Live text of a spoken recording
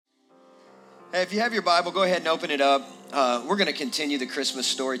Hey, if you have your Bible, go ahead and open it up. We're going to continue the Christmas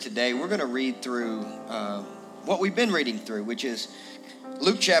story today. We're going to read through what we've been reading through, which is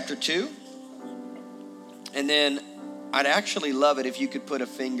Luke chapter 2. And then I'd actually love it if you could put a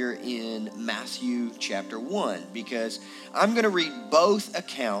finger in Matthew chapter 1, because I'm going to read both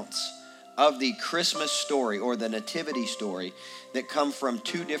accounts of the Christmas story or the nativity story that come from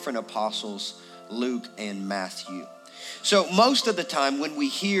two different apostles, Luke and Matthew. So most of the time when we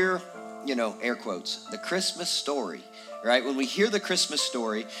hear, air quotes, the Christmas story, right? When we hear the Christmas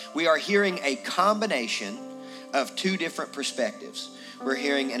story, we are hearing a combination of two different perspectives. We're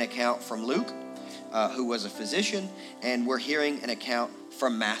hearing an account from Luke, who was a physician, and we're hearing an account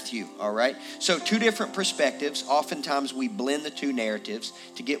from Matthew, all right? So two different perspectives. Oftentimes we blend the two narratives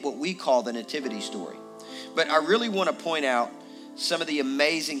to get what we call the nativity story. But I really want to point out some of the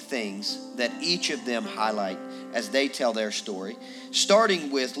amazing things that each of them highlight as they tell their story, starting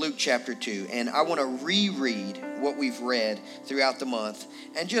with Luke chapter 2. And I want to reread what we've read throughout the month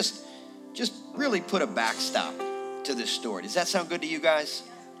and just really put a backstop to this story. Does that sound good to you guys?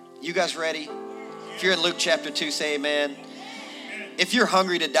 You guys ready? If you're in Luke chapter 2, say amen. If you're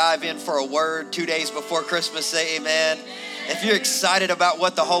hungry to dive in for a word 2 days before Christmas, say amen. If you're excited about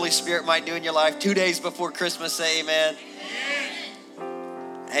what the Holy Spirit might do in your life 2 days before Christmas, say amen.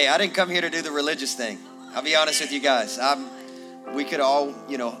 Hey, I didn't come here to do the religious thing. I'll be honest with you guys. We could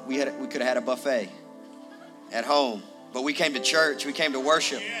have had a buffet at home, but we came to church. We came to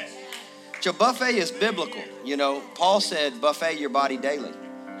worship. So buffet is biblical. Paul said, buffet your body daily.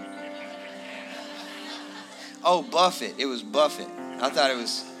 Oh, Buffett. It was Buffett. I thought it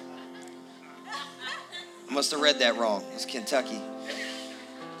was, I must have read that wrong. It's Kentucky.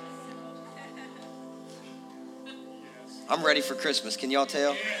 I'm ready for Christmas. Can y'all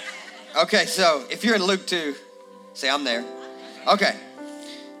tell? Okay, so if you're in Luke 2, say I'm there. Okay,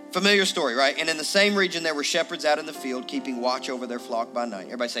 familiar story, right? And in the same region, there were shepherds out in the field keeping watch over their flock by night.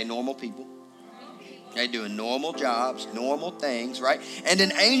 Everybody say normal people. They're doing normal jobs, normal things, right? And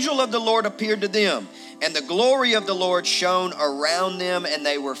an angel of the Lord appeared to them, and the glory of the Lord shone around them, and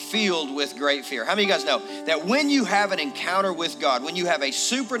they were filled with great fear. How many of you guys know that when you have an encounter with God, when you have a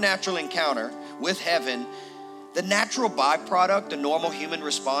supernatural encounter with heaven, the natural byproduct, the normal human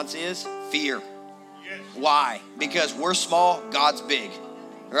response is fear. Yes. Why? Because we're small, God's big,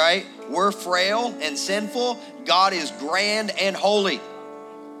 right? We're frail and sinful. God is grand and holy.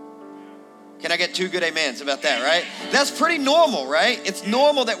 Can I get two good amens about that, right? That's pretty normal, right? It's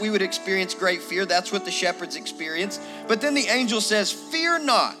normal that we would experience great fear. That's what the shepherds experienced. But then the angel says, fear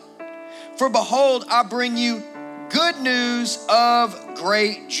not, for behold, I bring you good news of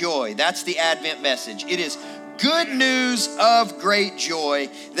great joy. That's the Advent message. It is good news of great joy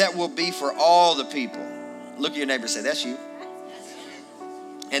that will be for all the people. Look at your neighbor and say, that's you.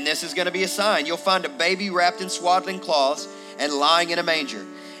 And this is going to be a sign. You'll find a baby wrapped in swaddling cloths and lying in a manger.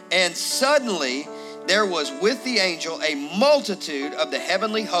 And suddenly there was with the angel a multitude of the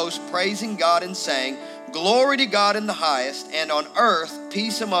heavenly host praising God and saying, glory to God in the highest, and on earth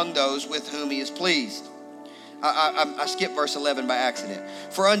peace among those with whom he is pleased. I skipped verse 11 by accident.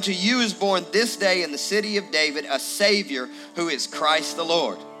 For unto you is born this day in the city of David a Savior who is Christ the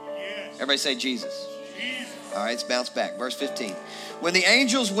Lord. Yes. Everybody say Jesus. Jesus. All right, let's bounce back. Verse 15. When the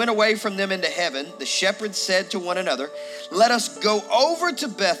angels went away from them into heaven, the shepherds said to one another, let us go over to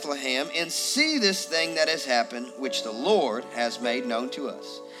Bethlehem and see this thing that has happened, which the Lord has made known to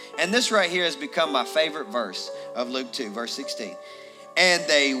us. And this right here has become my favorite verse of Luke 2, verse 16. And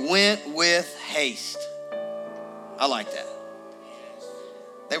they went with haste. I like that.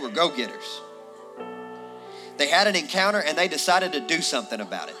 They were go-getters. They had an encounter and they decided to do something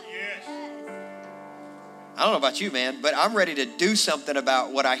about it. I don't know about you, man, but I'm ready to do something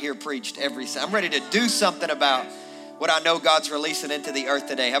about what I hear preached every Sunday. I'm ready to do something about what I know God's releasing into the earth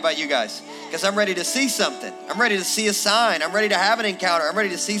today. How about you guys? Because I'm ready to see something. I'm ready to see a sign. I'm ready to have an encounter. I'm ready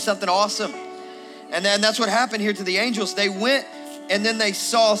to see something awesome. And then that's what happened here to the angels. They went and then they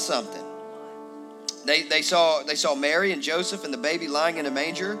saw something. They saw Mary and Joseph and the baby lying in a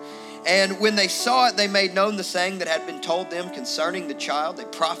manger. And when they saw it, they made known the saying that had been told them concerning the child. They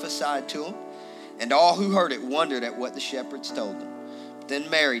prophesied to him. And all who heard it wondered at what the shepherds told them.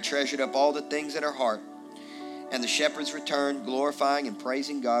 Then Mary treasured up all the things in her heart. And the shepherds returned, glorifying and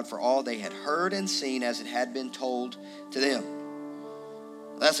praising God for all they had heard and seen as it had been told to them.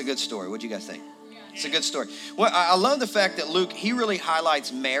 That's a good story. What do you guys think? It's a good story. Well, I love the fact that Luke, he really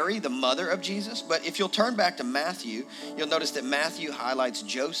highlights Mary, the mother of Jesus. But if you'll turn back to Matthew, you'll notice that Matthew highlights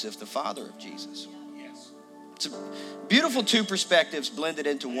Joseph, the father of Jesus. Yes. It's a beautiful two perspectives blended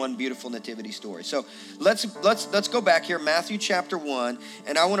into one beautiful nativity story. So let's go back here, Matthew chapter 1,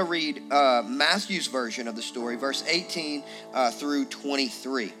 and I want to read Matthew's version of the story, verse 18 through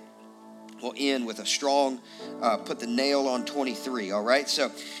 23. We'll end with a strong, put the nail on 23, all right?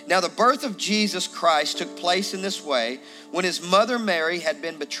 So, now the birth of Jesus Christ took place in this way. When his mother Mary had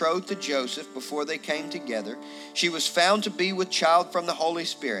been betrothed to Joseph before they came together, she was found to be with child from the Holy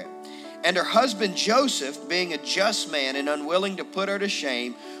Spirit. And her husband Joseph, being a just man and unwilling to put her to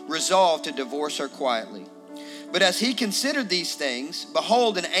shame, resolved to divorce her quietly. But as he considered these things,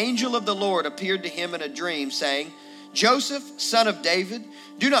 behold, an angel of the Lord appeared to him in a dream, saying, Joseph, son of David,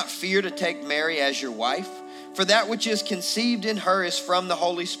 do not fear to take Mary as your wife, for that which is conceived in her is from the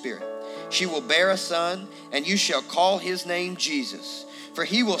Holy Spirit. She will bear a son, and you shall call his name Jesus, for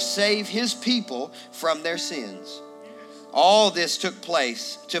he will save his people from their sins. All this took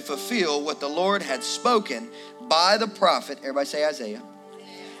place to fulfill what the Lord had spoken by the prophet. Everybody say Isaiah.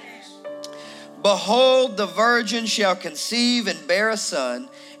 Behold, the virgin shall conceive and bear a son,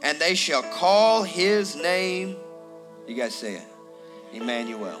 and they shall call his name, you guys say it,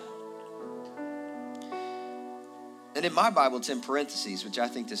 Emmanuel. And in my Bible, it's in parentheses, which I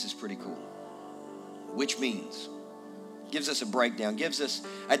think this is pretty cool. Which means, gives us a breakdown, gives us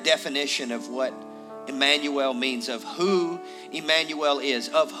a definition of what Emmanuel means, of who Emmanuel is,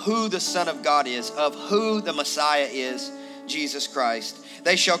 of who the Son of God is, of who the Messiah is, Jesus Christ.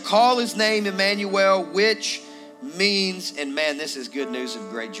 They shall call his name Emmanuel, which means, and man, this is good news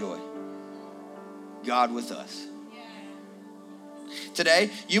of great joy, God with us. Today,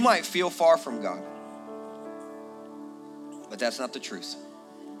 you might feel far from God, but that's not the truth.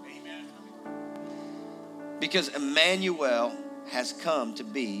 Amen. Because Emmanuel has come to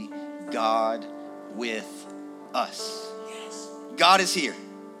be God with us. Yes. God is here.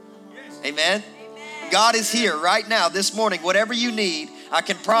 Yes. Amen? Amen. God is here right now, this morning. Whatever you need, I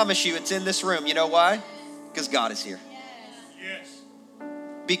can promise you it's in this room. You know why? Because God is here. Yes.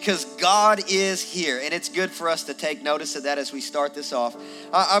 Because God is here, and it's good for us to take notice of that as we start this off.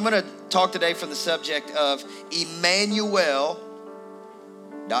 I'm going to talk today from the subject of Emmanuel, ...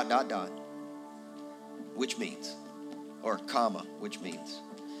 which means, or comma, which means.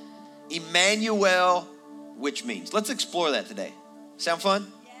 Emmanuel, which means. Let's explore that today. Sound fun?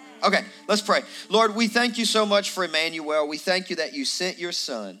 Yeah. Okay, let's pray. Lord, we thank you so much for Emmanuel. We thank you that you sent your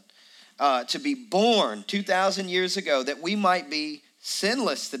son to be born 2,000 years ago, that we might be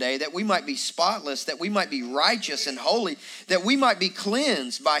sinless today, that we might be spotless, that we might be righteous and holy, that we might be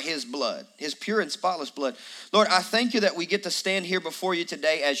cleansed by his blood, his pure and spotless blood. Lord, I thank you that we get to stand here before you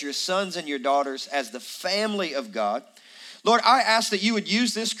today as your sons and your daughters, as the family of God. Lord, I ask that you would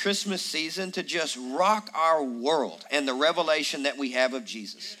use this Christmas season to just rock our world and the revelation that we have of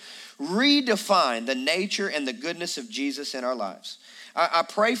Jesus. Redefine the nature and the goodness of Jesus in our lives. I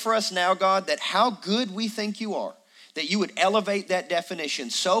pray for us now, God, that how good we think you are, that you would elevate that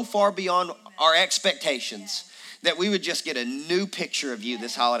definition so far beyond our expectations that we would just get a new picture of you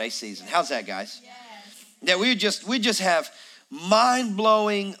this holiday season. How's that, guys? That we just have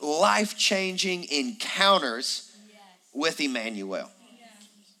mind-blowing, life-changing encounters with Emmanuel.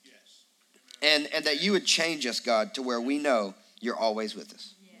 And that you would change us, God, to where we know you're always with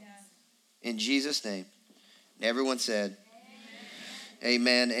us. In Jesus' name. Everyone said,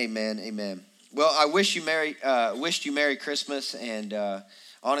 amen, amen, amen. Well, I wished you Merry Christmas, and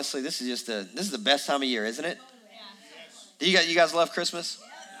honestly, this is the best time of year, isn't it? You guys love Christmas?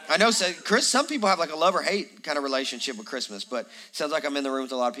 I know some people have like a love or hate kind of relationship with Christmas, but it sounds like I'm in the room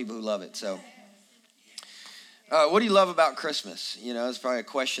with a lot of people who love it. So, what do you love about Christmas? You know, it's probably a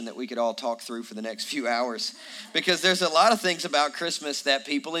question that we could all talk through for the next few hours, because there's a lot of things about Christmas that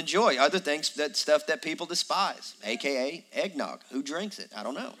people enjoy, other things, stuff that people despise, aka eggnog. Who drinks it? I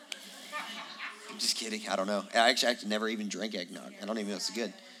don't know. I'm just kidding. I don't know. I actually never even drink eggnog. I don't even know if it's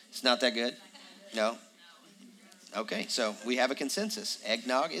good. It's not that good? No? Okay, so we have a consensus.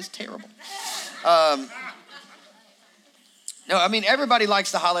 Eggnog is terrible. No, I mean, everybody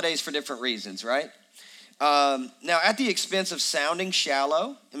likes the holidays for different reasons, right? Now, at the expense of sounding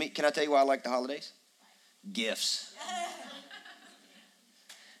shallow, can I tell you why I like the holidays? Gifts.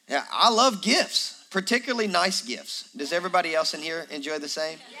 Yeah, I love gifts, particularly nice gifts. Does everybody else in here enjoy the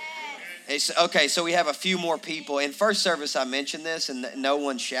same? Okay, so we have a few more people. In first service, I mentioned this, and no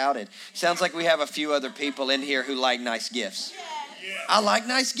one shouted. Sounds like we have a few other people in here who like nice gifts. I like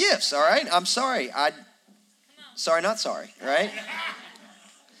nice gifts, all right? I'm sorry. Sorry, not sorry, right?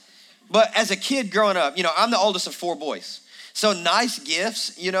 But as a kid growing up, I'm the oldest of 4 boys. So nice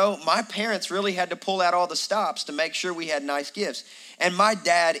gifts, my parents really had to pull out all the stops to make sure we had nice gifts. And my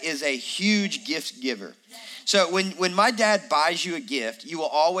dad is a huge gift giver. So when my dad buys you a gift, you will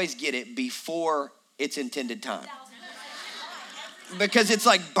always get it before its intended time. Because it's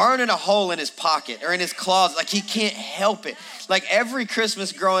like burning a hole in his pocket or in his closet. Like he can't help it. Like every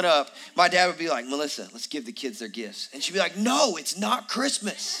Christmas growing up, my dad would be like, Melissa, let's give the kids their gifts. And she'd be like, no, it's not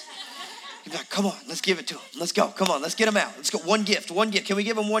Christmas. He'd be like, come on, let's give it to them. Let's go, come on, let's get them out. Let's go, one gift. Can we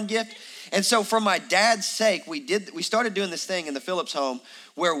give them one gift? And so for my dad's sake, we started doing this thing in the Phillips home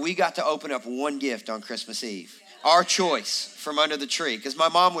where we got to open up one gift on Christmas Eve. Our choice from under the tree. Because my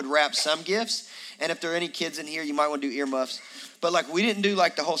mom would wrap some gifts. And if there are any kids in here, you might want to do earmuffs. But like we didn't do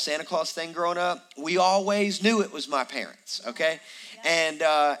like the whole Santa Claus thing growing up. We always knew it was my parents, okay? And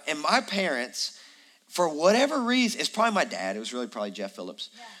my parents, for whatever reason, it's probably my dad. It was really probably Jeff Phillips.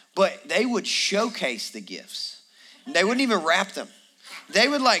 But they would showcase the gifts. They wouldn't even wrap them. They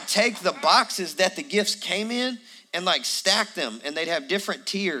would like take the boxes that the gifts came in and like stack them. And they'd have different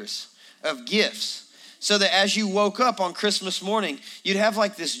tiers of gifts. So that as you woke up on Christmas morning, you'd have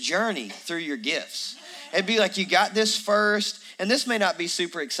like this journey through your gifts. It'd be like you got this first. And this may not be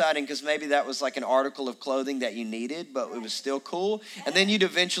super exciting because maybe that was like an article of clothing that you needed, but it was still cool. And then you'd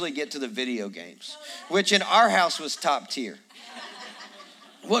eventually get to the video games, which in our house was top tier.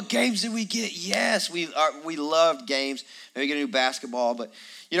 What games did we get? Yes, we loved games. Maybe get a new basketball. But,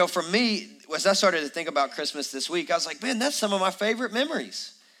 you know, for me, as I started to think about Christmas this week, I was like, man, that's some of my favorite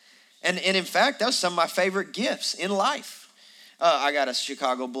memories. And in fact, that was some of my favorite gifts in life. I got a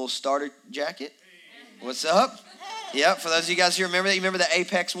Chicago Bulls starter jacket. What's up? Yep, for those of you guys who remember that, you remember the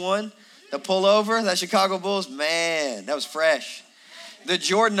Apex one? The pullover, that Chicago Bulls? Man, that was fresh. The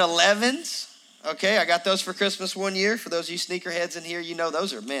Jordan 11s, okay, I got those for Christmas one year. For those of you sneakerheads in here, you know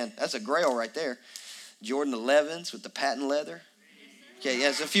those are, man, that's a grail right there. Jordan 11s with the patent leather. Okay,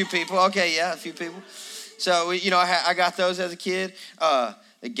 yes, a few people. Okay, yeah, a few people. So, you know, I got those as a kid.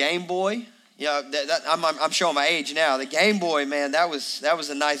 The Game Boy, you know, I'm showing my age now. The Game Boy, man, that was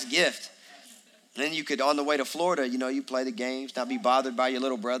a nice gift. And then you could, on the way to Florida, you know, you play the games, not be bothered by your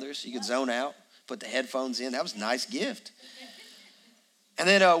little brothers. You could zone out, put the headphones in. That was a nice gift. And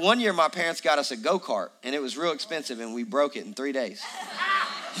then one year, my parents got us a go-kart, and it was real expensive, and we broke it in 3 days.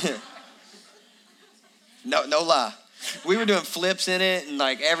 No lie. We were doing flips in it and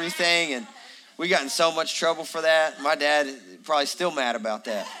like everything, and we got in so much trouble for that. My dad is probably still mad about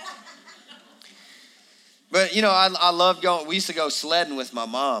that. But, you know, I loved going. We used to go sledding with my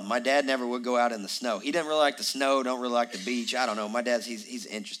mom. My dad never would go out in the snow. He didn't really like the snow, don't really like the beach. I don't know. My dad's, he's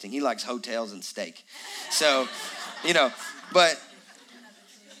interesting. He likes hotels and steak. So, you know, but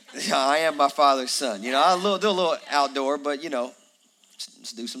I am my father's son. You know, I'll do a little outdoor, but, you know,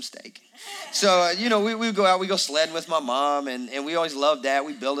 let's do some steak. So, you know, we would go out, we go sledding with my mom, and we always loved that.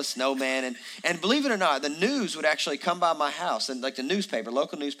 We built a snowman, and believe it or not, the news would actually come by my house, and like the newspaper,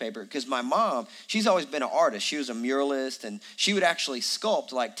 local newspaper, because my mom, she's always been an artist. She was a muralist, and she would actually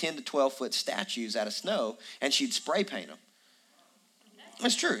sculpt like 10 to 12-foot statues out of snow, and she'd spray paint them.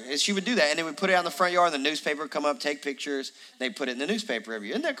 That's true. She would do that, and then we'd put it out in the front yard, and the newspaper would come up, take pictures, they'd put it in the newspaper every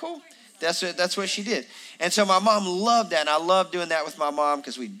year. Isn't that cool? That's what she did. And so my mom loved that, and I loved doing that with my mom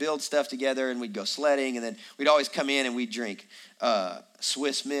because we'd build stuff together, and we'd go sledding, and then we'd always come in and we'd drink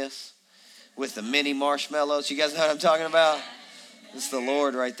Swiss Miss with the mini marshmallows. You guys know what I'm talking about? It's the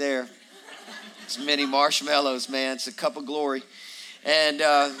Lord right there. It's mini marshmallows, man. It's a cup of glory. And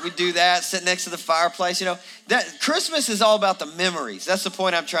we do that, sit next to the fireplace. You know, that Christmas is all about the memories. That's the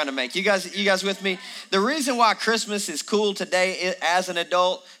point I'm trying to make. You guys with me? The reason why Christmas is cool today as an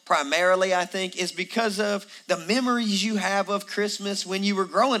adult, primarily, I think, is because of the memories you have of Christmas when you were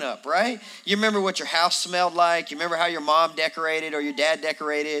growing up, right? You remember what your house smelled like. You remember how your mom decorated or your dad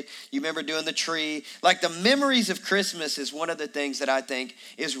decorated. You remember doing the tree. Like the memories of Christmas is one of the things that I think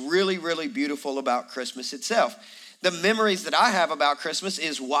is really, really beautiful about Christmas itself. The memories that I have about Christmas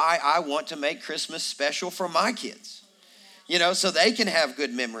is why I want to make Christmas special for my kids. You know, so they can have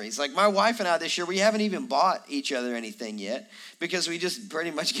good memories. Like my wife and I this year, we haven't even bought each other anything yet because we just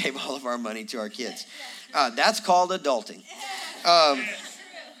pretty much gave all of our money to our kids. That's called adulting.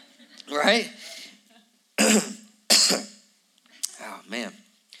 Right? Oh, man.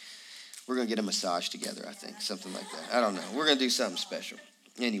 We're going to get a massage together, I think. Something like that. I don't know. We're going to do something special.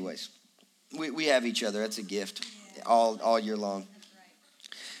 Anyways, we have each other. That's a gift. All year long.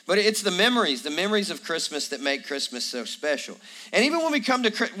 But it's the memories of Christmas that make Christmas so special. And even when we come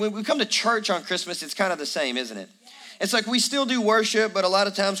to church on Christmas, it's kind of the same, isn't it? It's like we still do worship, but a lot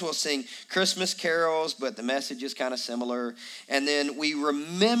of times we'll sing Christmas carols, but the message is kind of similar. And then we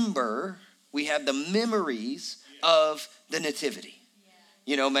have the memories of the nativity.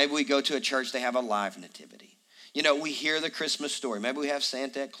 You know, maybe we go to a church, they have a live nativity. You know, we hear the Christmas story. Maybe we have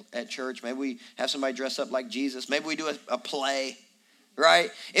Santa at church. Maybe we have somebody dress up like Jesus. Maybe we do a play, right?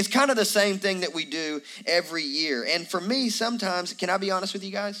 It's kind of the same thing that we do every year. And for me, sometimes, can I be honest with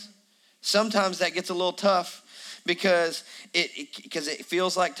you guys? Sometimes that gets a little tough because it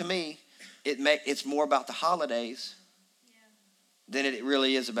feels like to me, it's more about the holidays than it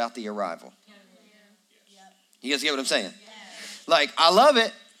really is about the arrival. You guys get what I'm saying? Like, I love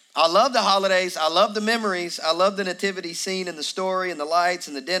it. I love the holidays. I love the memories. I love the nativity scene and the story and the lights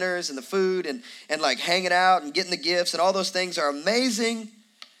and the dinners and the food and like hanging out and getting the gifts and all those things are amazing.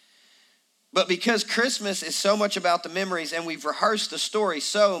 But because Christmas is so much about the memories and we've rehearsed the story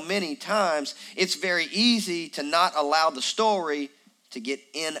so many times, it's very easy to not allow the story to get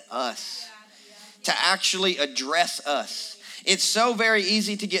in us, to actually address us. It's so very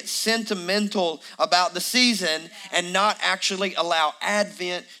easy to get sentimental about the season and not actually allow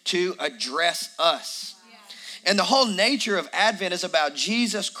Advent to address us. And the whole nature of Advent is about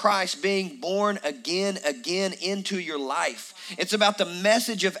Jesus Christ being born again into your life. It's about the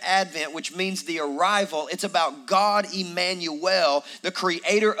message of Advent, which means the arrival. It's about God Emmanuel, the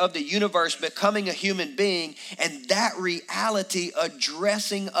creator of the universe, becoming a human being, and that reality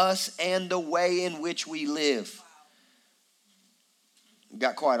addressing us and the way in which we live.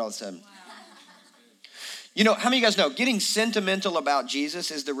 Got quiet all of a sudden. You know, how many of you guys know getting sentimental about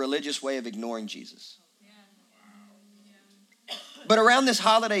Jesus is the religious way of ignoring Jesus? But around this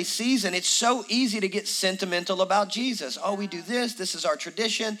holiday season, it's so easy to get sentimental about Jesus. Oh, we do this. This is our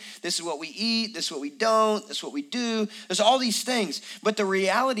tradition. This is what we eat. This is what we don't. This is what we do. There's all these things. But the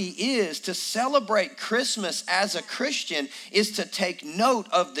reality is to celebrate Christmas as a Christian is to take note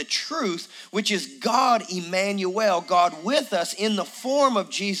of the truth, which is God Emmanuel, God with us in the form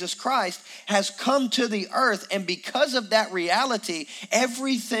of Jesus Christ, has come to the earth. And because of that reality,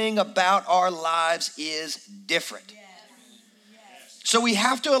 everything about our lives is different. So we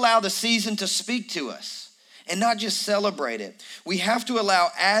have to allow the season to speak to us and not just celebrate it. We have to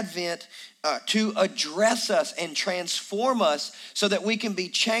allow Advent to address us and transform us so that we can be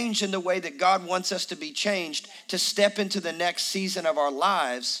changed in the way that God wants us to be changed to step into the next season of our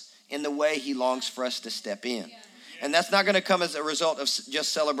lives in the way he longs for us to step in. And that's not going to come as a result of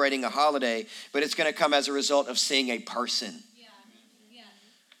just celebrating a holiday, but it's going to come as a result of seeing a person,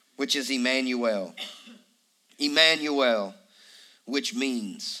 which is Emmanuel. Emmanuel. Which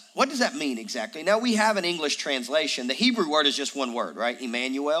means, what does that mean exactly? Now we have an English translation. The Hebrew word is just one word, right?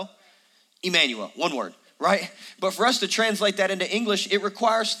 Emmanuel, one word, right? But for us to translate that into English, it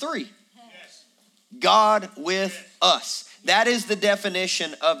requires three. Yes. God with us. That is the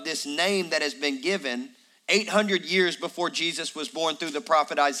definition of this name that has been given 800 years before Jesus was born through the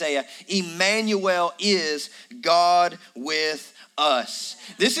prophet Isaiah. Emmanuel is God with us.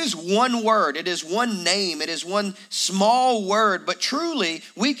 This is one word. It is one name. It is one small word, but truly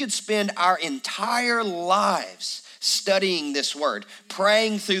we could spend our entire lives studying this word,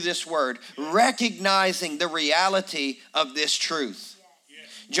 praying through this word, recognizing the reality of this truth.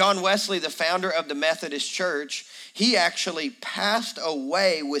 John Wesley, the founder of the Methodist Church, he actually passed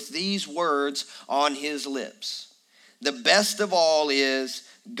away with these words on his lips. The best of all is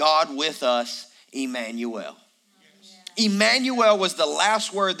God with us, Emmanuel. Emmanuel was the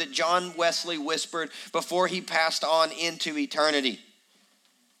last word that John Wesley whispered before he passed on into eternity.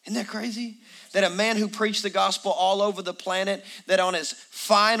 Isn't that crazy? That a man who preached the gospel all over the planet, that on his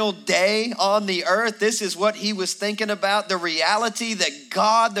final day on the earth, this is what he was thinking about, the reality that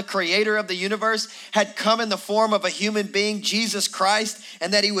God, the creator of the universe, had come in the form of a human being, Jesus Christ,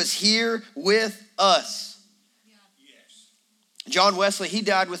 and that he was here with us. John Wesley, he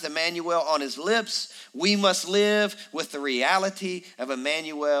died with Emmanuel on his lips. We must live with the reality of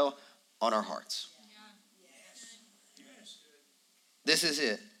Emmanuel on our hearts. This is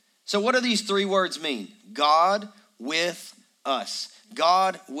it. So what do these three words mean? God with us.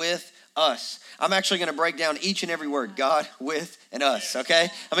 God with us. I'm actually going to break down each and every word. God with and us, okay?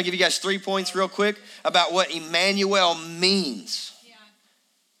 I'm going to give you guys 3 points real quick about what Emmanuel means.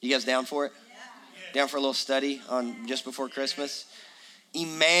 You guys down for it? Down for a little study on just before Christmas?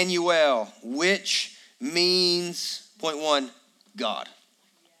 Emmanuel, which means, point 1, God.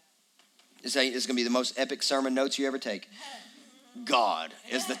 This is going to be the most epic sermon notes you ever take. God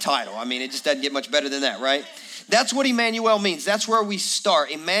is the title. I mean, it just doesn't get much better than that, right? That's what Emmanuel means. That's where we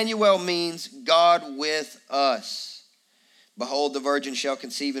start. Emmanuel means God with us. Behold, the virgin shall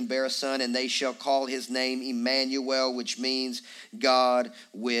conceive and bear a son, and they shall call his name Emmanuel, which means God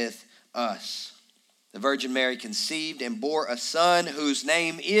with us. The Virgin Mary conceived and bore a son whose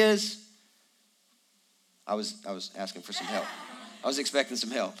name is, I was asking for some help. I was expecting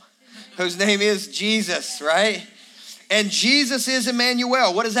some help. whose name is Jesus, right? And Jesus is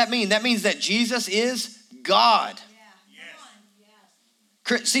Emmanuel. What does that mean? That means that Jesus is God.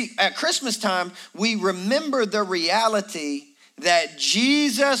 See, at Christmas time, we remember the reality that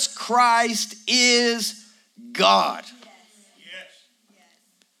Jesus Christ is God.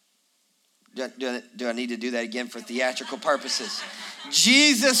 Do I need to do that again for theatrical purposes?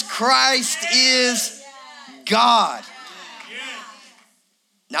 Jesus Christ is God.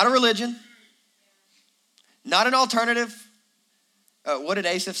 Not a religion. Not an alternative. What did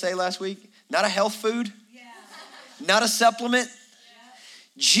Asaph say last week? Not a health food. Not a supplement.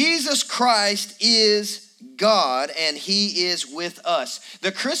 Jesus Christ is God, and he is with us.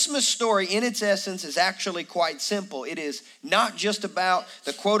 The Christmas story in its essence is actually quite simple. It is not just about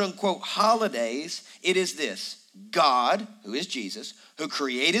the quote unquote holidays. It is this: God, who is Jesus, who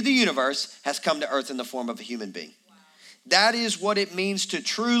created the universe, has come to earth in the form of a human being. That is what it means to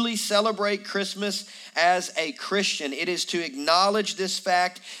truly celebrate Christmas as a Christian. It is to acknowledge this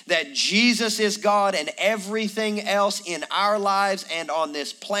fact that Jesus is God and everything else in our lives and on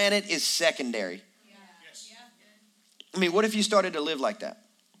this planet is secondary. I mean, what if you started to live like that?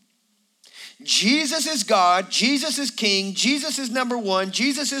 Jesus is God, Jesus is King, Jesus is number one,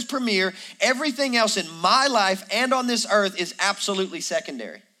 Jesus is premier. Everything else in my life and on this earth is absolutely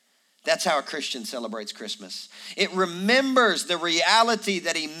secondary. That's how a Christian celebrates Christmas. It remembers the reality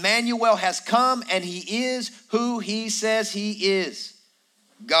that Emmanuel has come and he is who he says he is,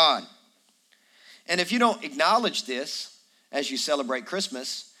 God. And if you don't acknowledge this as you celebrate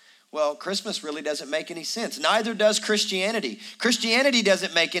Christmas, well, Christmas really doesn't make any sense. Neither does Christianity. Christianity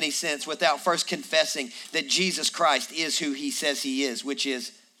doesn't make any sense without first confessing that Jesus Christ is who he says he is, which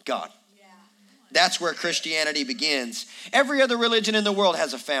is God. That's where Christianity begins. Every other religion in the world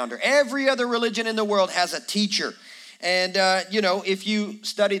has a founder. Every other religion in the world has a teacher. And, if you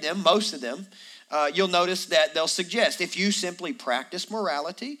study them, most of them, you'll notice that they'll suggest if you simply practice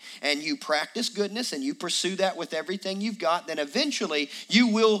morality and you practice goodness and you pursue that with everything you've got, then eventually you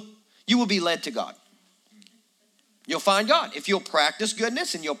will be led to God. You'll find God. If you'll practice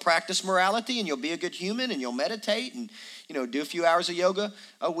goodness and you'll practice morality and you'll be a good human and you'll meditate and, do a few hours of yoga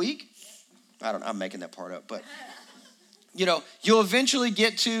a week, I'm making that part up, but you'll eventually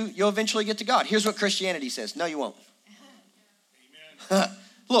get to God. Here's what Christianity says. No, you won't. A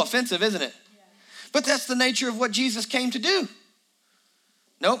little offensive, isn't it? But that's the nature of what Jesus came to do.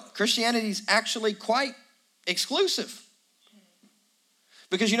 Nope, Christianity is actually quite exclusive.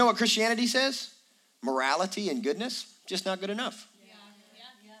 Because you know what Christianity says? Morality and goodness, just not good enough.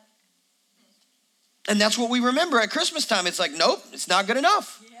 And that's what we remember at Christmas time. It's like, nope, it's not good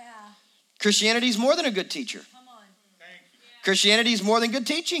enough. Christianity is more than a good teacher. Christianity is more than good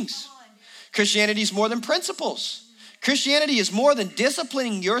teachings. Christianity is more than principles. Christianity is more than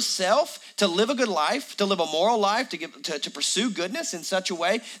disciplining yourself to live a good life, to live a moral life, to pursue goodness in such a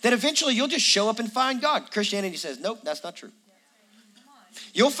way that eventually you'll just show up and find God. Christianity says, nope, that's not true.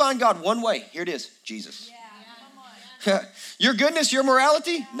 You'll find God one way. Here it is, Jesus. Your goodness, your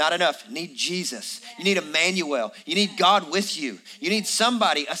morality, not enough. You need Jesus. You need Emmanuel. You need God with you. You need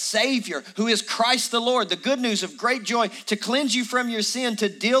somebody, a Savior who is Christ the Lord, the good news of great joy to cleanse you from your sin, to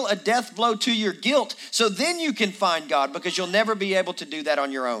deal a death blow to your guilt. So then you can find God, because you'll never be able to do that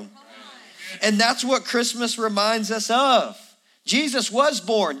on your own. And that's what Christmas reminds us of. Jesus was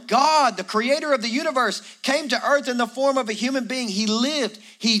born. God, the creator of the universe, came to earth in the form of a human being. He lived,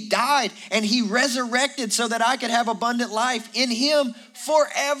 he died, and he resurrected so that I could have abundant life in him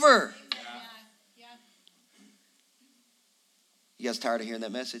forever. You guys tired of hearing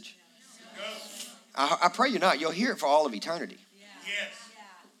that message? I pray you're not. You'll hear it for all of eternity.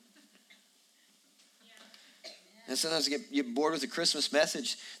 And sometimes you get bored with the Christmas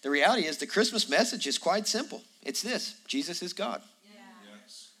message. The reality is the Christmas message is quite simple. It's this: Jesus is God.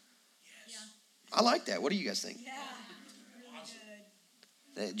 I like that. What do you guys think?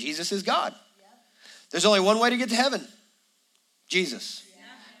 That Jesus is God. There's only one way to get to heaven: Jesus.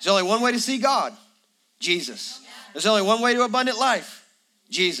 There's only one way to see God: Jesus. There's only one way to abundant life: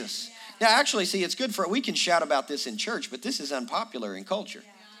 Jesus. Now, actually, see, it's good we can shout about this in church, but this is unpopular in culture.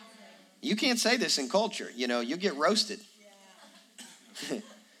 You can't say this in culture. You get roasted.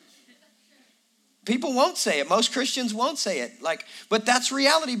 People won't say it. Most Christians won't say it. But that's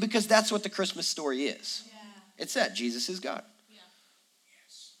reality, because that's what the Christmas story is. It's that Jesus is God.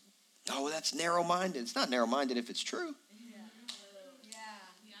 Oh, that's narrow-minded. It's not narrow-minded if it's true.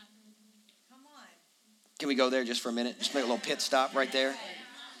 Come on. Can we go there just for a minute? Just make a little pit stop right there.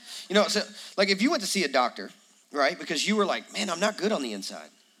 So if you went to see a doctor, right? Because you were like, man, I'm not good on the inside.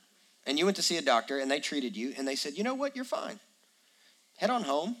 And you went to see a doctor and they treated you and they said, you know what? You're fine. Head on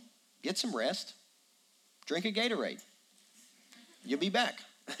home. get some rest, drink a Gatorade. You'll be back.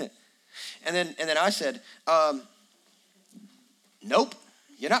 And then I said, nope,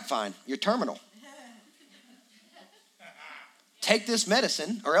 you're not fine. You're terminal. Take this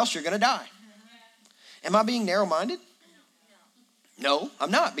medicine or else you're going to die. Am I being narrow-minded? No,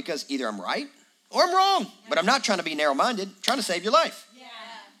 I'm not, because either I'm right or I'm wrong. But I'm not trying to be narrow-minded. I'm trying to save your life.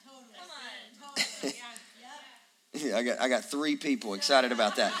 I got 3 people excited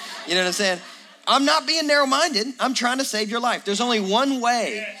about that. You know what I'm saying? I'm not being narrow-minded. I'm trying to save your life. There's only one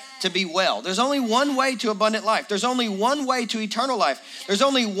way to be well. There's only one way to abundant life. There's only one way to eternal life. There's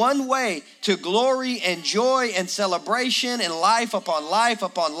only one way to glory and joy and celebration and life upon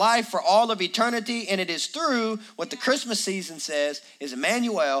life for all of eternity. And it is through what the Christmas season says is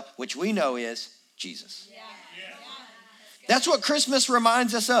Emmanuel, which we know is Jesus. That's what Christmas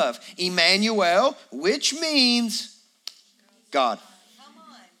reminds us of. Emmanuel, which means God.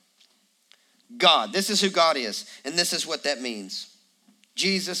 God. This is who God is. And this is what that means.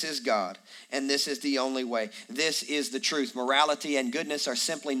 Jesus is God. And this is the only way. This is the truth. Morality and goodness are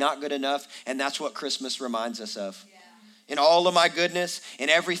simply not good enough. And that's what Christmas reminds us of. In all of my goodness and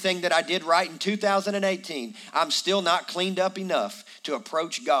everything that I did right in 2018, I'm still not cleaned up enough to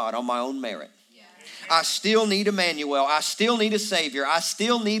approach God on my own merit. I still need Emmanuel. I still need a Savior. I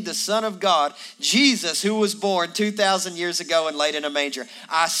still need the Son of God, Jesus, who was born 2,000 years ago and laid in a manger.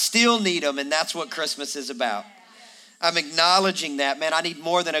 I still need him, and that's what Christmas is about. I'm acknowledging that, man. I need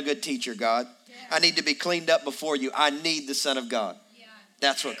more than a good teacher, God. I need to be cleaned up before you. I need the Son of God.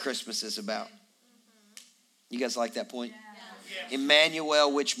 That's what Christmas is about. You guys like that point?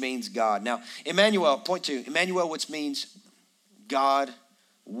 Emmanuel, which means God. Now, Emmanuel, point 2, Emmanuel, which means God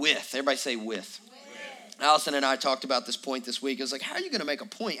with. Everybody say with. Allison and I talked about this point this week. It was like, how are you going to make a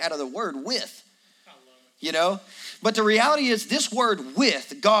point out of the word with? You know? But the reality is this word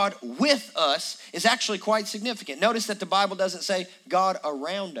with, God with us, is actually quite significant. Notice that the Bible doesn't say God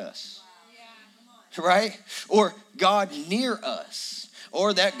around us. Right? Or God near us.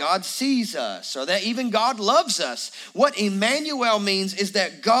 Or that God sees us, or that even God loves us. What Emmanuel means is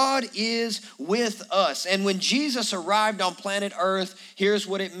that God is with us. And when Jesus arrived on planet Earth, here's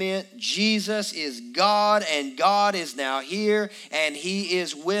what it meant. Jesus is God, and God is now here, and he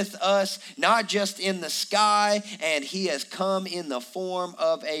is with us, not just in the sky, and he has come in the form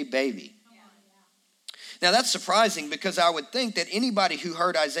of a baby. Now that's surprising because I would think that anybody who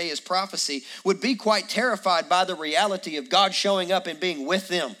heard Isaiah's prophecy would be quite terrified by the reality of God showing up and being with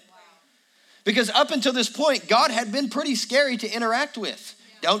them. Because up until this point, God had been pretty scary to interact with.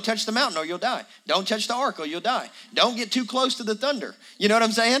 Don't touch the mountain or you'll die. Don't touch the ark or you'll die. Don't get too close to the thunder. You know what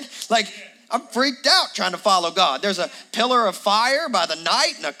I'm saying? Like, I'm freaked out trying to follow God. There's a pillar of fire by the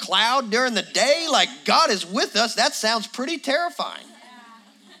night and a cloud during the day. Like, God is with us. That sounds pretty terrifying.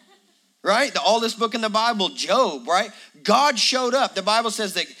 Right? The oldest book in the Bible, Job, right? God showed up. The Bible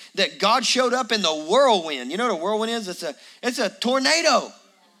says that God showed up in the whirlwind. You know what a whirlwind is? It's a tornado.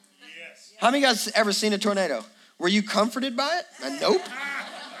 Yes. How many of you guys ever seen a tornado? Were you comforted by it? Nope.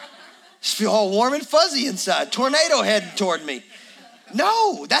 Just feel all warm and fuzzy inside. Tornado heading toward me.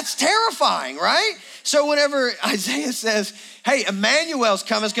 No, that's terrifying, right? So whenever Isaiah says, hey, Emmanuel's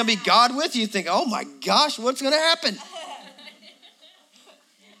coming, it's going to be God with you, you think, oh my gosh, what's going to happen?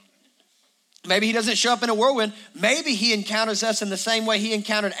 Maybe he doesn't show up in a whirlwind. Maybe he encounters us in the same way he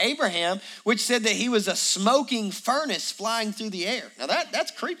encountered Abraham, which said that he was a smoking furnace flying through the air. Now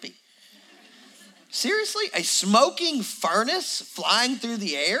that's creepy. Seriously? A smoking furnace flying through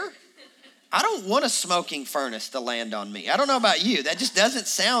the air? I don't want a smoking furnace to land on me. I don't know about you. That just doesn't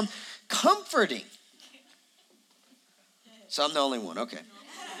sound comforting. So I'm the only one. Okay.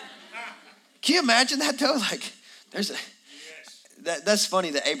 Can you imagine that though? Like that's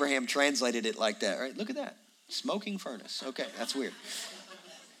funny that Abraham translated it like that, right? Look at that. Smoking furnace. Okay, that's weird.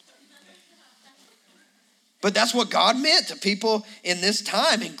 But that's what God meant to people in this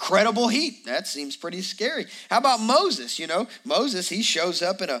time. Incredible heat. That seems pretty scary. How about Moses? You know, Moses, he shows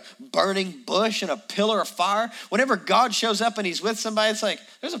up in a burning bush and a pillar of fire. Whenever God shows up and he's with somebody, it's like,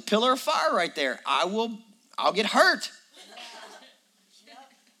 there's a pillar of fire right there. I'll get hurt.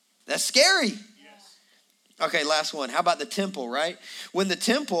 That's scary. Okay, last one. How about the temple, right? When the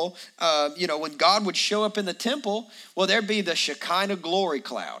temple, when God would show up in the temple, well, there'd be the Shekinah glory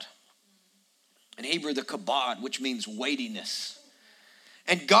cloud. In Hebrew, the kabod, which means weightiness.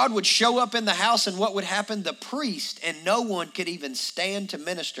 And God would show up in the house, and what would happen? The priest and no one could even stand to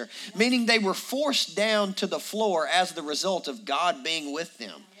minister, meaning they were forced down to the floor as the result of God being with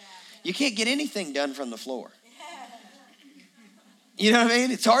them. You can't get anything done from the floor. You know what I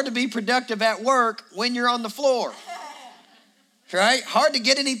mean? It's hard to be productive at work when you're on the floor. right? Hard to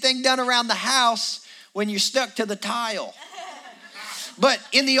get anything done around the house when you're stuck to the tile. But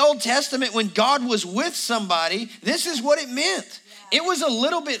in the Old Testament, when God was with somebody, this is what it meant. It was a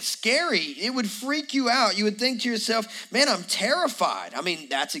little bit scary. It would freak you out. You would think to yourself, man, I'm terrified. I mean,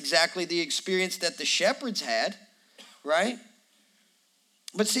 that's exactly the experience that the shepherds had, right?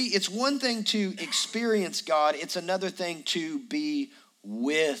 But see, it's one thing to experience God. It's another thing to be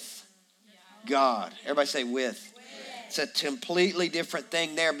with God. Everybody say with. It's a completely different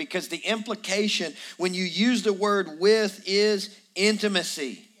thing there, because the implication when you use the word with is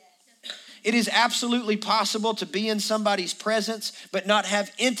intimacy. It is absolutely possible to be in somebody's presence but not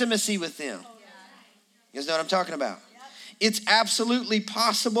have intimacy with them. You guys know what I'm talking about? It's absolutely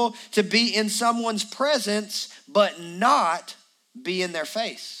possible to be in someone's presence but not be in their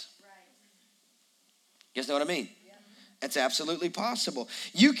face. You guys know what I mean? It's absolutely possible.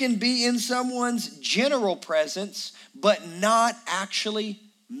 You can be in someone's general presence but not actually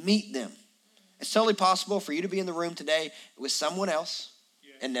meet them. It's totally possible for you to be in the room today with someone else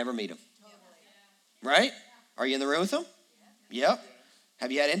and never meet them. Right? Are you in the room with them? Yep.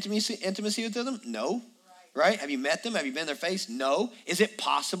 Have you had intimacy with them? No. Right? Have you met them? Have you been in their face? No. Is it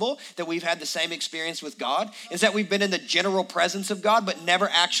possible that we've had the same experience with God? Is that we've been in the general presence of God but never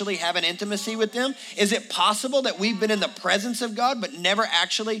actually have an intimacy with them? Is it possible that we've been in the presence of God but never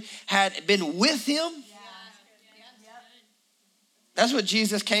actually had been with him? That's what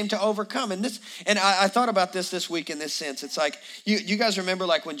Jesus came to overcome. And I thought about this week in this sense. It's like, you guys remember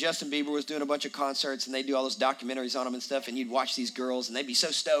like when Justin Bieber was doing a bunch of concerts and they do all those documentaries on him and stuff, and you'd watch these girls and they'd be so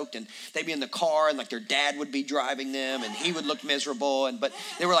stoked and they'd be in the car and like their dad would be driving them and he would look miserable. But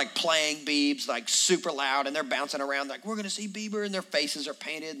they were like playing Biebs like super loud and they're bouncing around like, we're going to see Bieber, and their faces are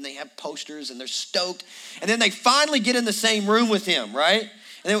painted and they have posters and they're stoked. And then they finally get in the same room with him, right?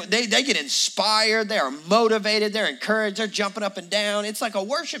 And they get inspired, they are motivated, they're encouraged, they're jumping up and down. It's like a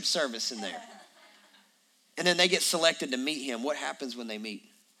worship service in there. And then they get selected to meet him. What happens when they meet?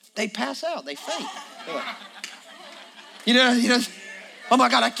 They pass out, they faint. Like, you know, oh my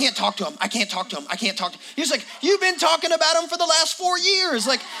God, I can't talk to him. I can't talk to him. He's like, you've been talking about him for the last 4 years.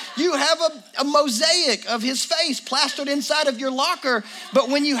 Like, you have a mosaic of his face plastered inside of your locker, but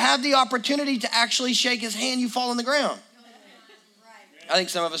when you have the opportunity to actually shake his hand, you fall on the ground. I think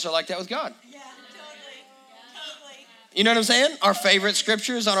some of us are like that with God. Yeah, totally. You know what I'm saying? Our favorite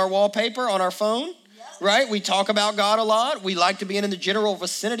scriptures on our wallpaper, on our phone, right? We talk about God a lot. We like to be in the general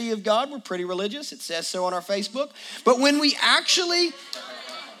vicinity of God. We're pretty religious. It says so on our Facebook. But when we actually,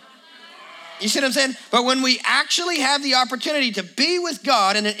 you see what I'm saying? But when we actually have the opportunity to be with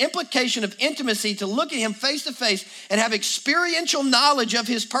God and an implication of intimacy, to look at him face to face and have experiential knowledge of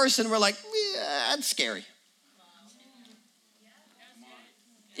his person, we're like, yeah, that's scary.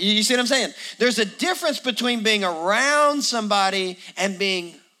 You see what I'm saying? There's a difference between being around somebody and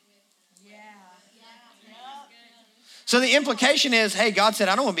being. So the implication is, hey, God said,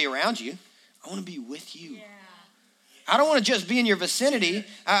 I don't want to be around you. I want to be with you. I don't want to just be in your vicinity.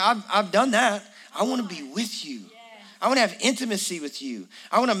 I've done that. I want to be with you. I want to have intimacy with you.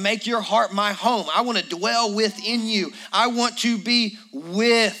 I want to make your heart my home. I want to dwell within you. I want to be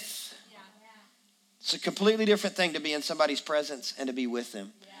with. It's a completely different thing to be in somebody's presence and to be with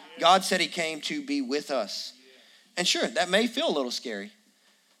them. God said he came to be with us. And sure, that may feel a little scary.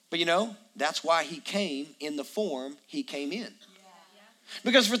 But you know, that's why he came in the form he came in.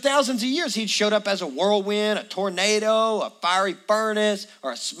 Because for thousands of years, he'd showed up as a whirlwind, a tornado, a fiery furnace,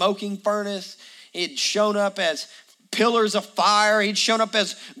 or a smoking furnace. He'd shown up as pillars of fire. He'd shown up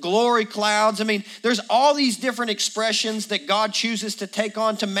as glory clouds. I mean, there's all these different expressions that God chooses to take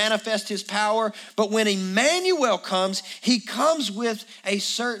on to manifest his power. But when Emmanuel comes, he comes with a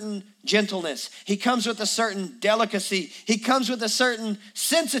certain gentleness. He comes with a certain delicacy. He comes with a certain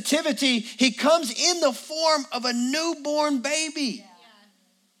sensitivity. He comes in the form of a newborn baby.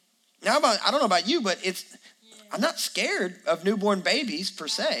 Now, I don't know about you, but I'm not scared of newborn babies per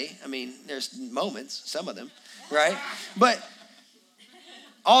se. I mean, there's moments, some of them. Right? But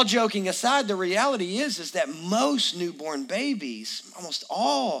all joking aside, the reality is that most newborn babies, almost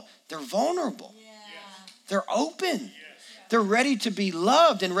all, they're vulnerable. They're open. They're ready to be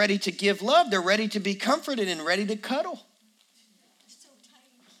loved and ready to give love. They're ready to be comforted and ready to cuddle.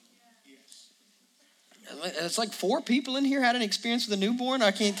 It's like 4 people in here had an experience with a newborn.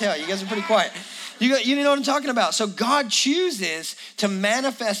 I can't tell. You guys are pretty quiet. You know what I'm talking about. So God chooses to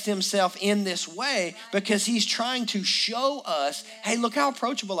manifest himself in this way because he's trying to show us, hey, look how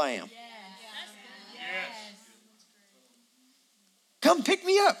approachable I am. Come pick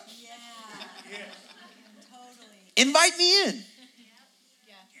me up. Invite me in.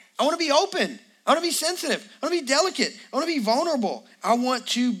 I want to be open. I want to be sensitive. I want to be delicate. I want to be vulnerable. I want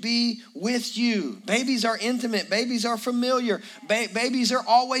to be with you. Babies are intimate. Babies are familiar. Babies are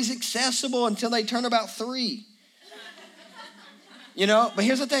always accessible until they turn about 3. You know, but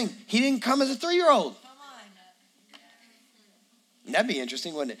here's the thing. He didn't come as a 3-year-old. That'd be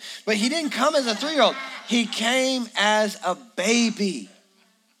interesting, wouldn't it? But he didn't come as a 3-year-old. He came as a baby.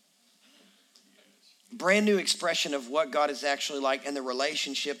 Brand new expression of what God is actually like, and the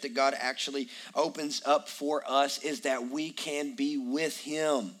relationship that God actually opens up for us is that we can be with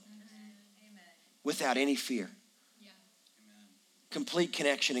him without any fear. Complete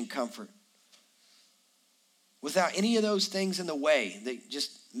connection and comfort. Without any of those things in the way that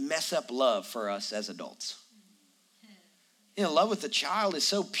just mess up love for us as adults. You know, love with a child is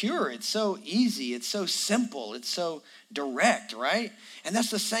so pure. It's so easy. It's so simple. It's so direct, right? And that's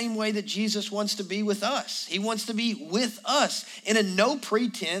the same way that Jesus wants to be with us. He wants to be with us in a no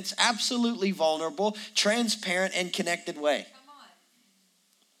pretense, absolutely vulnerable, transparent, and connected way.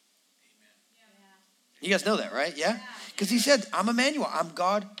 You guys know that, right? Yeah? Because he said, I'm Emmanuel. I'm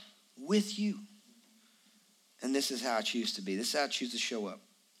God with you. And this is how I choose to be. This is how I choose to show up.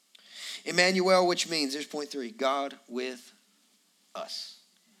 Emmanuel, which means, there's point 3, God with us.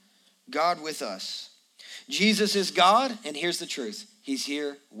 God with us. Jesus is God, and here's the truth. He's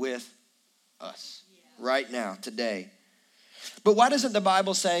here with us right now, today. But why doesn't the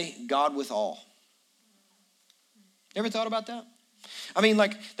Bible say God with all? Ever thought about that? I mean,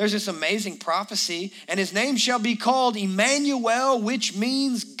 like, there's this amazing prophecy, and his name shall be called Emmanuel, which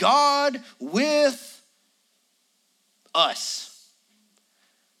means God with us.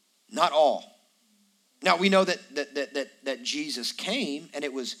 Not all. Now, we know that Jesus came, and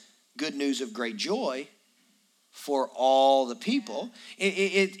it was good news of great joy for all the people.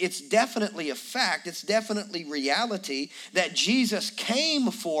 It's definitely a fact. It's definitely reality that Jesus came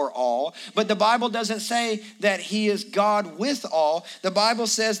for all, but the Bible doesn't say that he is God with all. The Bible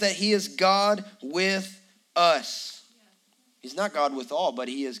says that he is God with us. He's not God with all, but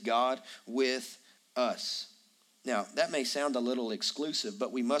he is God with us. Now, that may sound a little exclusive,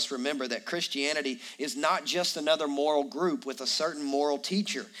 but we must remember that Christianity is not just another moral group with a certain moral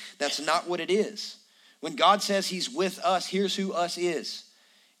teacher. That's not what it is. When God says he's with us, here's who us is.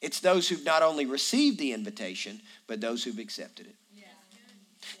 It's those who've not only received the invitation, but those who've accepted it.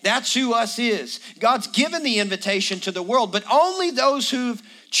 That's who us is. God's given the invitation to the world, but only those who've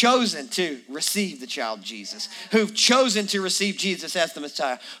chosen to receive the child Jesus, who've chosen to receive Jesus as the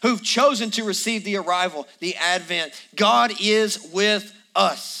Messiah, who've chosen to receive the arrival, the advent. God is with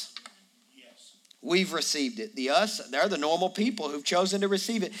us. We've received it. The us, they're the normal people who've chosen to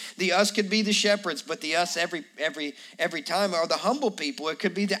receive it. The us could be the shepherds, but the us every time are the humble people. It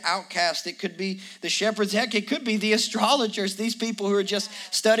could be the outcast. It could be the shepherds. Heck, it could be the astrologers. These people who are just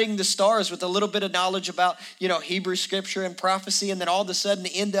studying the stars with a little bit of knowledge about, Hebrew scripture and prophecy, and then all of a sudden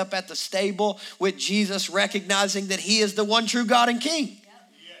end up at the stable with Jesus, recognizing that he is the one true God and King.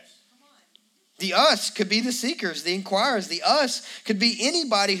 The us could be the seekers, the inquirers. The us could be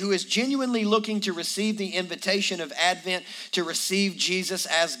anybody who is genuinely looking to receive the invitation of Advent, to receive Jesus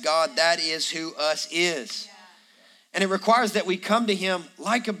as God. That is who us is. And it requires that we come to him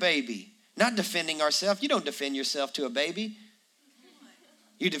like a baby, not defending ourselves. You don't defend yourself to a baby.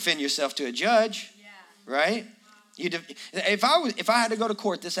 You defend yourself to a judge, right? If I had to go to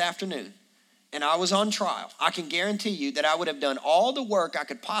court this afternoon, and I was on trial, I can guarantee you that I would have done all the work I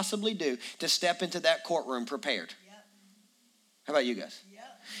could possibly do to step into that courtroom prepared. How about you guys?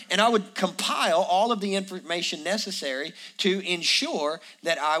 And I would compile all of the information necessary to ensure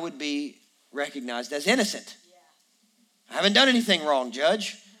that I would be recognized as innocent. I haven't done anything wrong,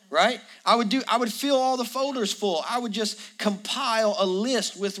 Judge, right? I would fill all the folders full. I would just compile a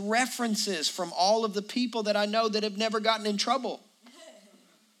list with references from all of the people that I know that have never gotten in trouble.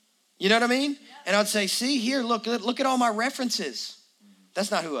 You know what I mean? And I'd say, see here, look at all my references.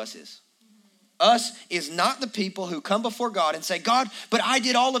 That's not who us is. Us is not the people who come before God and say, God, but I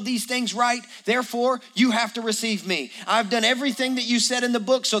did all of these things right. Therefore, you have to receive me. I've done everything that you said in the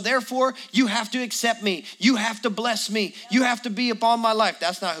book. So therefore, you have to accept me. You have to bless me. You have to be upon my life.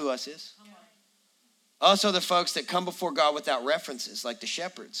 That's not who us is. Us are the folks that come before God without references, like the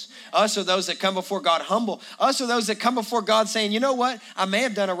shepherds. Us are those that come before God humble. Us are those that come before God saying, you know what? I may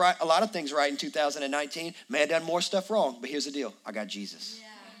have done a lot of things right in 2019. May have done more stuff wrong. But here's the deal. I got Jesus. Yeah.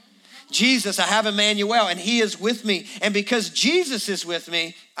 Jesus, I have Emmanuel, and he is with me. And because Jesus is with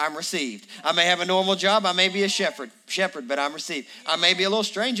me, I'm received. I may have a normal job. I may be a shepherd, but I'm received. I may be a little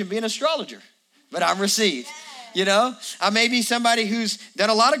strange and be an astrologer, but I'm received. I may be somebody who's done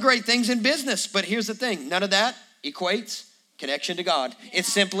a lot of great things in business, but here's the thing. None of that equates connection to God.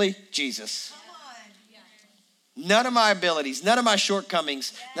 It's simply Jesus. None of my abilities, none of my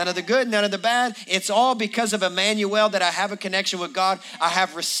shortcomings, none of the good, none of the bad. It's all because of Emmanuel that I have a connection with God. I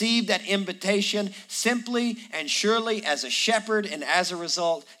have received that invitation simply and surely as a shepherd, and as a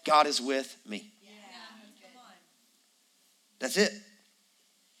result, God is with me. That's it.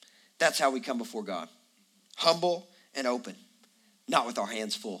 That's how we come before God. Humble and open, not with our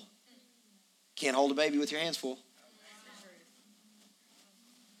hands full. Can't hold a baby with your hands full.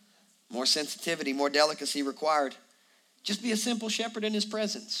 More sensitivity, more delicacy required. Just be a simple shepherd in his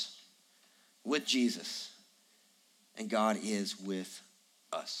presence with Jesus. And God is with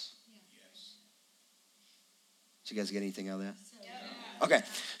us. Did you guys get anything out of that? Okay,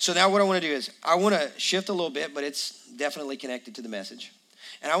 so now what I want to do is I want to shift a little bit, but it's definitely connected to the message.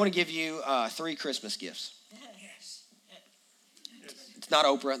 And I want to give you 3 Christmas gifts. It's not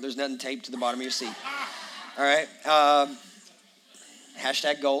Oprah. There's nothing taped to the bottom of your seat. All right.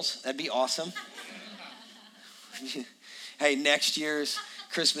 Hashtag goals. That'd be awesome. Hey, next year's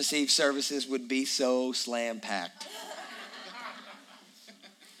Christmas Eve services would be so slam packed.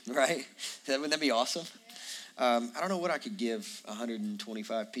 Right? Wouldn't that be awesome? I don't know what I could give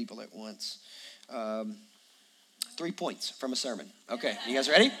 125 people at once. 3 points from a sermon. Okay, you guys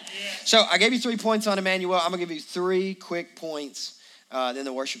ready? So I gave you 3 points on Emmanuel. I'm going to give you 3 quick points. Then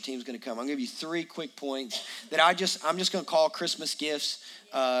the worship team's going to come. I'm going to give you 3 quick points that I'm just going to call Christmas gifts,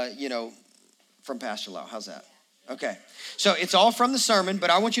 from Pastor Lau. How's that? Okay. So it's all from the sermon, but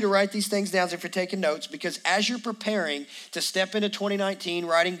I want you to write these things down if you're taking notes, because as you're preparing to step into 2019,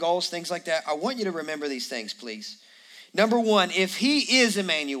 writing goals, things like that, I want you to remember these things, please. Number 1, if he is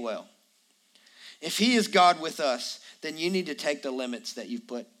Emmanuel, if he is God with us, then you need to take the limits that you've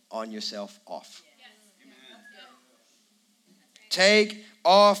put on yourself off. Take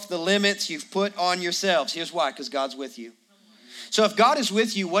off the limits you've put on yourselves. Here's why, because God's with you. So if God is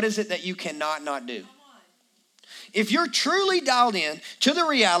with you, what is it that you cannot not do? If you're truly dialed in to the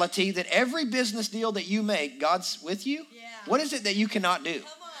reality that every business deal that you make, God's with you, what is it that you cannot do?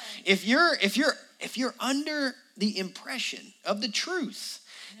 If you're under the impression of the truth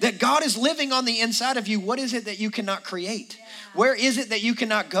that God is living on the inside of you, what is it that you cannot create? Where is it that you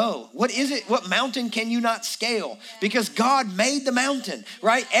cannot go? What is it? What mountain can you not scale? Because God made the mountain,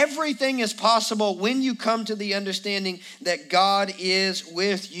 right? Everything is possible when you come to the understanding that God is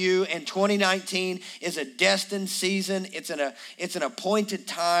with you, and 2019 is a destined season. It's an appointed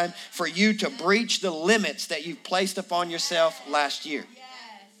time for you to breach the limits that you've placed upon yourself last year.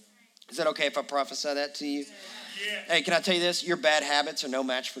 Is that okay if I prophesy that to you? Hey, can I tell you this? Your bad habits are no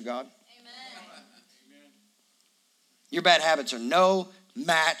match for God. Amen. Your bad habits are no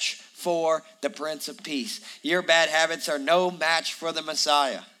match for the Prince of Peace. Your bad habits are no match for the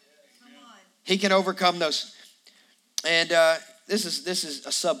Messiah. He can overcome those. And this is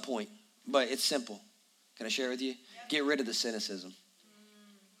a sub point, but it's simple. Can I share it with you? Get rid of the cynicism.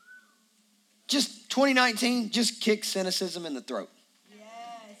 Just 2019, just kick cynicism in the throat.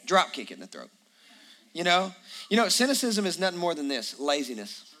 Drop kick it in the throat. You know, cynicism is nothing more than this: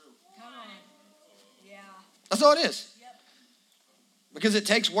 laziness. That's all it is. Because it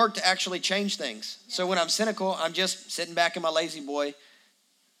takes work to actually change things. So when I'm cynical, I'm just sitting back in my lazy boy,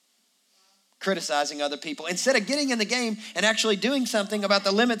 criticizing other people, instead of getting in the game and actually doing something about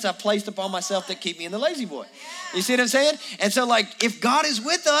the limits I've placed upon myself that keep me in the lazy boy. You see what I'm saying? And so, like, if God is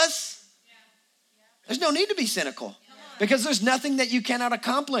with us, there's no need to be cynical, because there's nothing that you cannot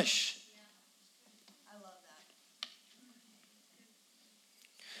accomplish.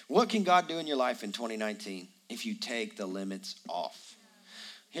 What can God do in your life in 2019 if you take the limits off?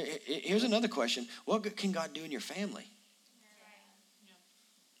 Here's another question. What can God do in your family?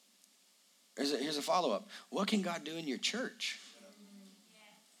 Here's a follow-up. What can God do in your church?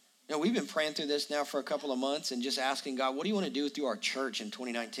 You know, we've been praying through this now for a couple of months and just asking God, what do you want to do through our church in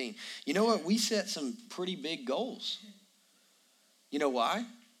 2019? You know what? We set some pretty big goals. You know why?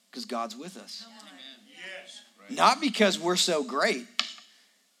 Because God's with us. Not because we're so great.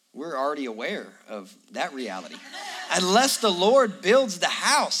 We're already aware of that reality. Unless the Lord builds the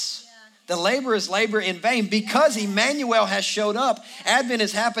house, the labor is labor in vain. Because Emmanuel has showed up, Advent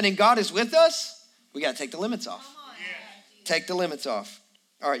is happening, God is with us, we got to take the limits off. Take the limits off.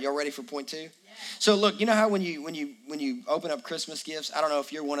 All right, y'all ready for point 2? So look, you know how when you open up Christmas gifts, I don't know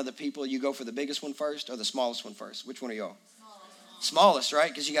if you're one of the people, you go for the biggest one first or the smallest one first. Which one are y'all? Smallest, right?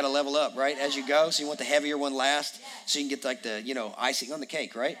 Because you got to level up, right, as you go. So you want the heavier one last, so you can get like the, icing on the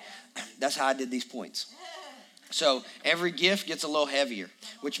cake, right? That's how I did these points. So every gift gets a little heavier,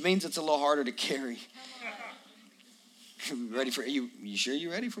 which means it's a little harder to carry. Ready for you sure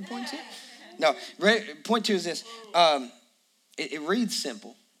you're ready for point 2? No, point 2 is this. It reads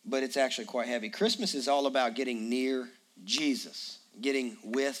simple, but it's actually quite heavy. Christmas is all about getting near Jesus, getting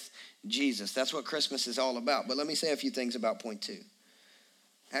with Jesus. That's what Christmas is all about. But let me say a few things about point 2.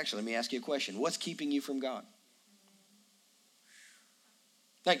 Actually, let me ask you a question. What's keeping you from God?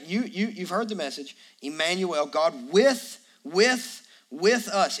 Like you've heard the message, Emmanuel, God with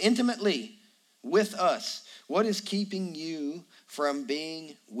us, intimately with us. What is keeping you from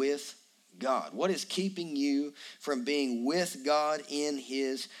being with God? What is keeping you from being with God in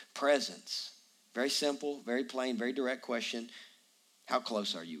his presence? Very simple, very plain, very direct question. How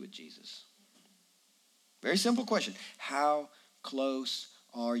close are you with Jesus? Very simple question. How close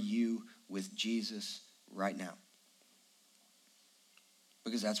are you with Jesus right now?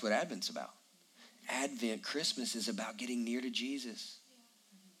 Because that's what Advent's about. Advent, Christmas is about getting near to Jesus.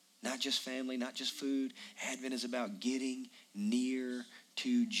 Not just family, not just food. Advent is about getting near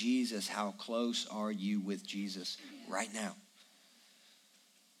to Jesus. How close are you with Jesus right now?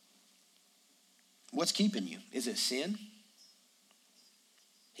 What's keeping you? Is it sin?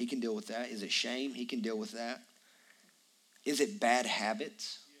 He can deal with that. Is it shame? He can deal with that. Is it bad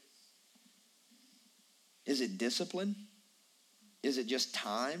habits? Is it discipline? Is it just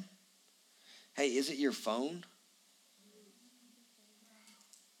time? Hey, is it your phone?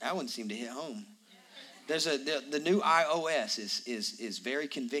 That one seemed to hit home. There's the new iOS is very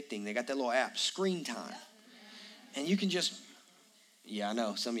convicting. They got that little app, Screen Time. And you can just, I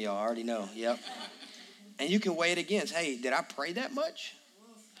know, some of y'all already know, yep. And you can weigh it against, hey, did I pray that much?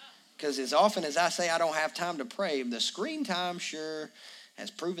 Because as often as I say I don't have time to pray, the screen time sure has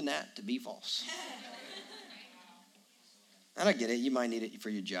proven that to be false. And I get it. You might need it for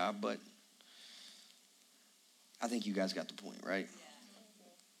your job, but I think you guys got the point, right?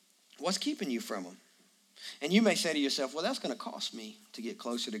 What's keeping you from him? And you may say to yourself, well, that's going to cost me to get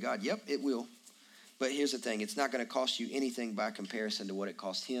closer to God. Yep, it will. But here's the thing. It's not going to cost you anything by comparison to what it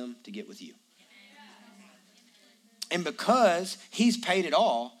cost him to get with you. And because he's paid it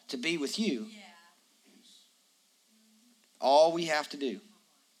all to be with you, all we have to do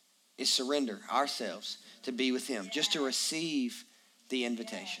is surrender ourselves to be with him, just to receive the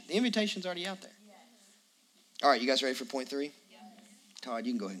invitation. The invitation's already out there. All right, you guys ready for point 3? Todd,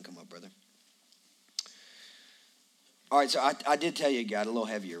 you can go ahead and come up, brother. All right, so I did tell you it got a little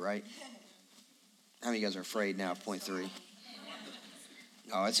heavier, right? How many of you guys are afraid now of point 3?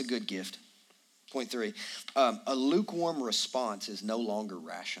 Oh, it's a good gift. Point 3, a lukewarm response is no longer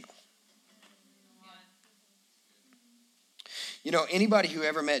rational. You know, anybody who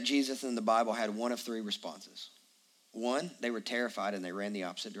ever met Jesus in the Bible had one of 3 responses. 1, they were terrified and they ran the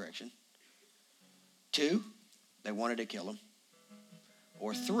opposite direction. 2, they wanted to kill him.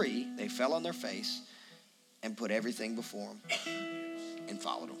 Or 3, they fell on their face and put everything before him and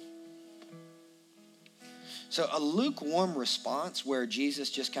followed him. So a lukewarm response where Jesus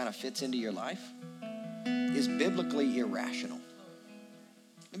just kind of fits into your life is biblically irrational.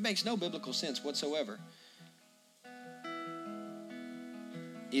 It makes no biblical sense whatsoever.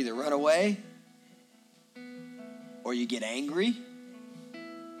 Either run away or you get angry.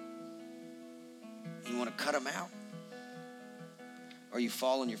 You want to cut them out. Or you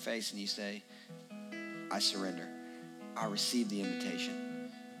fall on your face and you say, I surrender. I receive the invitation.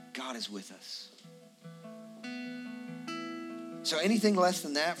 God is with us. So anything less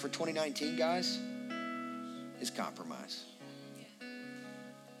than that for 2019, guys, is compromise.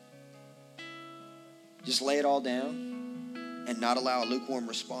 Just lay it all down and not allow a lukewarm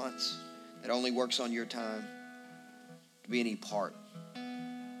response that only works on your time to be any part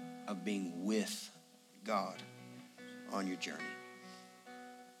of being with God on your journey.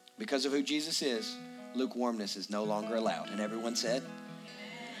 Because of who Jesus is, lukewarmness is no longer allowed. And everyone said,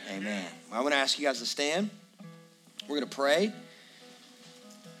 Amen. Well, I want to ask you guys to stand. We're going to pray.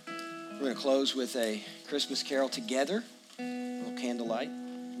 We're going to close with a Christmas carol together, a little candlelight.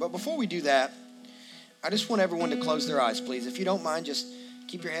 But before we do that, I just want everyone to close their eyes, please. If you don't mind, just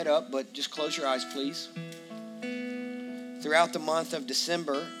keep your head up, but just close your eyes, please. Throughout the month of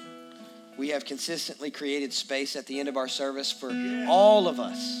December, we have consistently created space at the end of our service for all of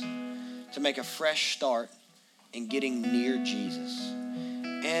us to make a fresh start in getting near Jesus.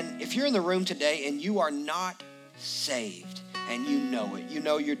 And if you're in the room today and you are not saved, and you know it. You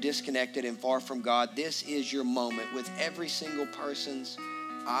know you're disconnected and far from God. This is your moment with every single person's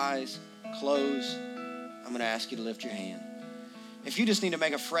eyes closed. I'm going to ask you to lift your hand. If you just need to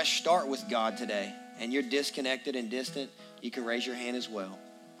make a fresh start with God today and you're disconnected and distant, you can raise your hand as well.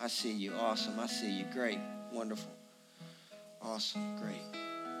 I see you. Awesome. I see you. Great. Wonderful. Awesome. Great.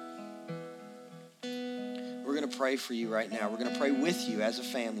 We're going to pray for you right now. We're going to pray with you as a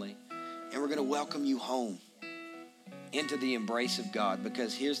family, and we're going to welcome you home. into the embrace of God,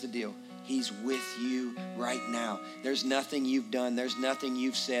 because here's the deal. He's with you right now. There's nothing you've done. There's nothing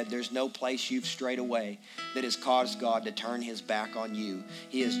you've said. There's no place you've strayed away that has caused God to turn his back on you.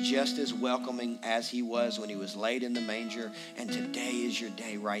 He is just as welcoming as he was when he was laid in the manger. And today is your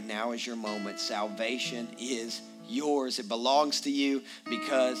day. Right now is your moment. Salvation is yours. It belongs to you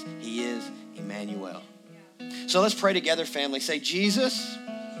because he is Emmanuel. So let's pray together, family. Say, Jesus,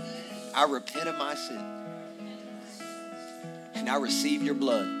 I repent of my sin. And I receive your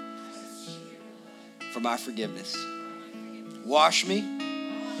blood for my forgiveness. Wash me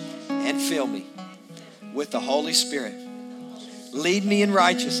and fill me with the Holy Spirit. Lead me in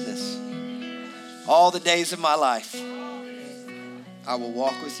righteousness all the days of my life. I will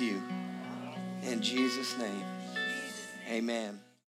walk with you. In Jesus' name, amen.